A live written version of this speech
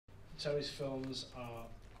Terry's films are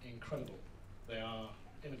incredible. They are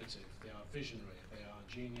innovative, they are visionary, they are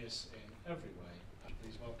genius in every way.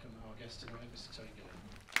 Please welcome our guest tonight, Mr. Terry Gilliam.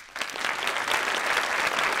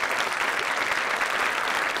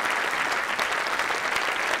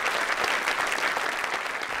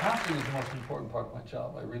 Casting is the most important part of my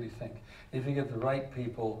job, I really think. If you get the right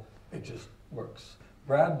people, it just works.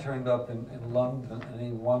 Brad turned up in London and he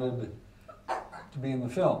wanted to be in the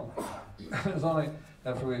film. It was only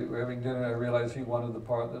after we were having dinner I realized he wanted the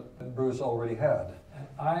part that Bruce already had. And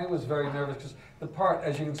I was very nervous because the part,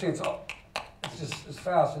 as you can see, it's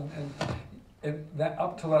fast. And that,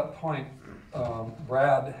 up to that point,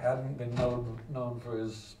 Brad hadn't been known for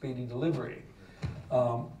his speedy delivery.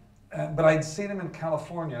 But I'd seen him in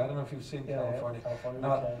California. I don't know if you've seen California. Yeah,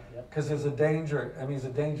 California, because there's a danger. I mean, he's a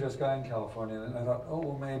dangerous guy in California. And I thought, oh,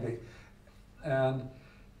 well, maybe. And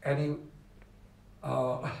he,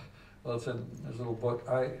 well, it's in his little book.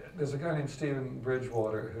 There's a guy named Stephen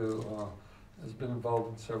Bridgewater who has been involved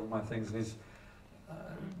in several of my things. And he's,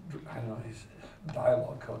 I don't know, he's a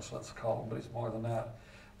dialogue coach, let's call him, but he's more than that.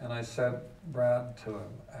 And I sent Brad to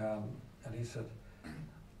him, and he said,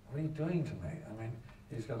 what are you doing to me? I mean,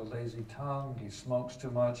 he's got a lazy tongue, he smokes too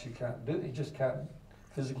much, he just can't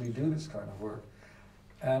physically do this kind of work.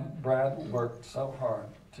 And Brad worked so hard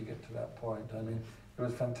to get to that point. I mean, it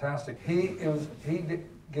was fantastic. He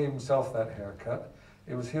gave himself that haircut.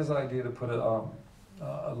 It was his idea to put a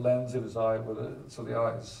lens in his eye so the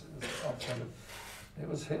eye is up-centered. It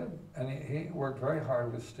was him, and he worked very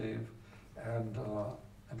hard with Steve and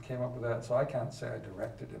came up with that. So I can't say I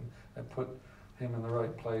directed him. I put him in the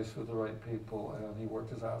right place with the right people, and he worked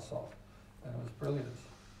his ass off, and it was brilliant.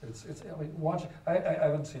 I mean, I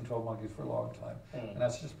haven't seen 12 Monkeys for a long time, and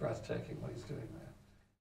that's just breathtaking what he's doing now.